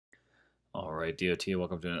All right, DOT,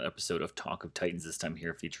 welcome to another episode of Talk of Titans. This time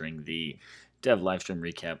here featuring the dev livestream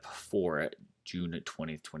recap for June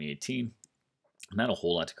 20th, 2018. Not a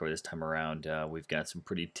whole lot to cover this time around. We've got some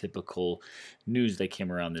pretty typical news that came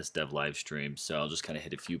around this dev live stream, so I'll just kind of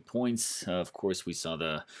hit a few points. Of course, we saw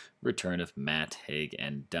the return of Matt, Haig,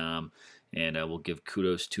 and Dom, and we'll give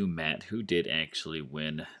kudos to Matt, who did actually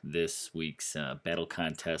win this week's battle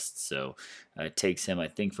contest. So it takes him, I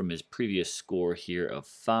think, from his previous score here of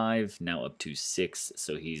 5, now up to 6.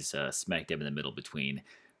 So he's smack dab in the middle between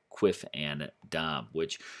Quiff and Dom,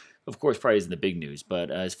 which of course, probably isn't the big news,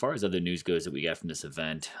 but as far as other news goes that we got from this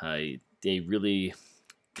event, they really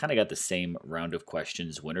kind of got the same round of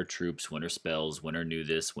questions. Winter troops, winter spells, winter knew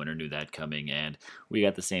this, winter knew that coming, and we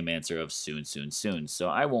got the same answer of soon, soon, soon. So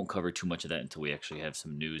I won't cover too much of that until we actually have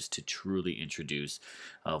some news to truly introduce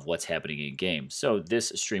of what's happening in game. So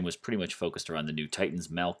this stream was pretty much focused around the new Titans.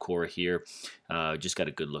 Malcor here, just got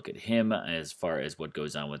a good look at him as far as what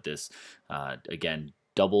goes on with this. Again,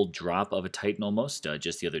 double drop of a Titan almost.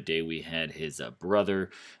 Just the other day we had his brother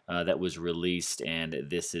that was released, and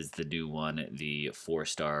this is the new one, the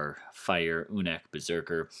 4-star Fire Unak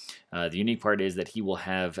Berserker. The unique part is that he will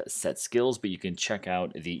have set skills, but you can check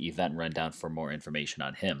out the event rundown for more information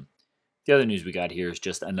on him. The other news we got here is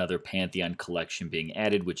just another Pantheon collection being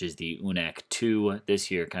added, which is the Unak 2. This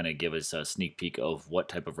here kind of give us a sneak peek of what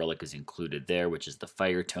type of relic is included there, which is the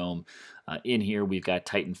Fire Tome. In here, we've got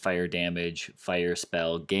Titan Fire damage, Fire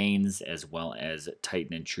Spell gains, as well as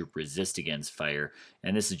Titan and Troop resist against fire.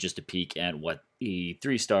 And this is just a peek at what the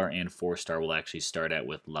 3-star and 4-star will actually start at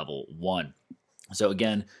with level 1. So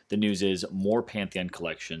again, the news is more Pantheon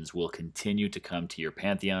collections will continue to come to your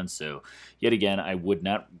Pantheon. So yet again, I would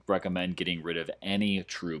not recommend getting rid of any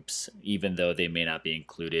troops, even though they may not be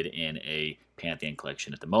included in a Pantheon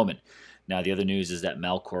collection at the moment. Now, the other news is that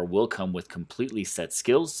Malcor will come with completely set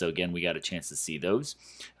skills. So again, we got a chance to see those.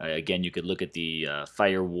 Again, you could look at the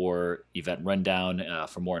Fire War event rundown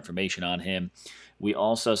for more information on him. We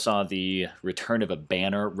also saw the return of a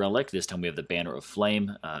banner relic. This time we have the Banner of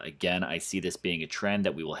Flame. Again, I see this being a trend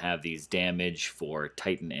that we will have these damage for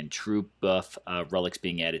Titan and Troop buff relics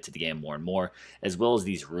being added to the game more and more, as well as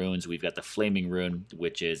these runes. We've got the Flaming Rune,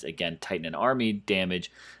 which is, again, Titan and Army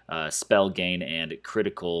damage, spell gain, and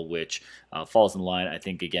critical, which falls in line. I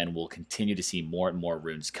think, again, we'll continue to see more and more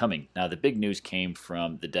runes coming. Now, the big news came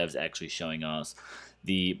from the devs actually showing us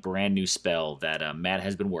the brand new spell that Matt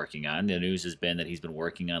has been working on. The news has been that he's been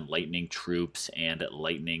working on lightning troops and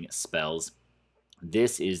lightning spells.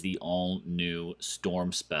 This is the all-new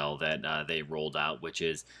storm spell that they rolled out, which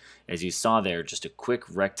is, as you saw there, just a quick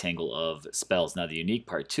rectangle of spells. Now, the unique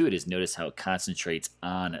part to it is notice how it concentrates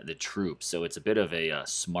on the troops. So it's a bit of a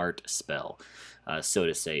smart spell, so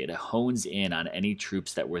to say. It hones in on any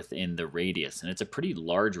troops that were within the radius, and it's a pretty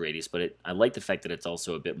large radius, but I like the fact that it's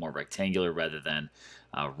also a bit more rectangular rather than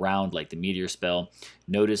round like the meteor spell.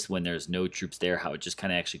 Notice when there's no troops there how it just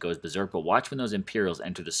kind of actually goes berserk, but watch when those Imperials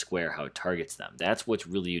enter the square how it targets them. That's what's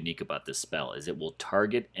really unique about this spell, is it will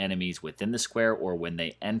target enemies within the square or when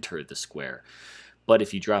they enter the square. But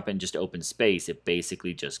if you drop in just open space, it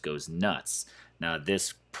basically just goes nuts. Now,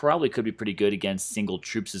 this probably could be pretty good against single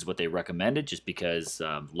troops is what they recommended, just because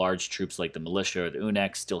large troops like the militia or the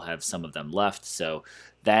Unak still have some of them left. So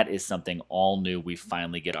that is something all new we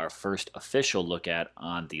finally get our first official look at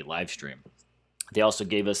on the live stream. They also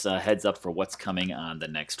gave us a heads up for what's coming on the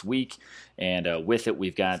next week. And with it,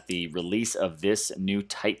 we've got the release of this new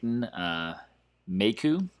Titan,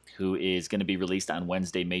 Meku, who is going to be released on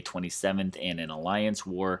Wednesday, May 27th in an Alliance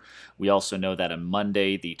War. We also know that on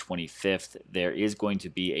Monday, the 25th, there is going to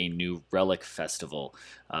be a new Relic Festival.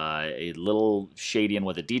 A little shady in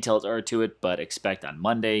what the details are to it, but expect on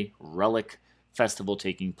Monday, Relic Festival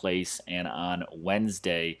taking place, and on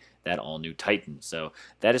Wednesday, that all-new Titan. So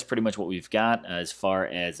that is pretty much what we've got as far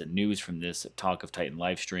as news from this Talk of Titan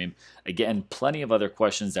live stream. Again, plenty of other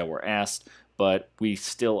questions that were asked, but we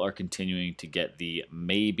still are continuing to get the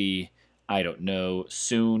maybe, I don't know,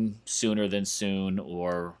 soon, sooner than soon,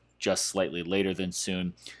 or just slightly later than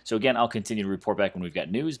soon. So again, I'll continue to report back when we've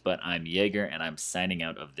got news, but I'm Jaeger, and I'm signing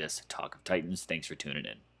out of this Talk of Titans. Thanks for tuning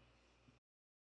in.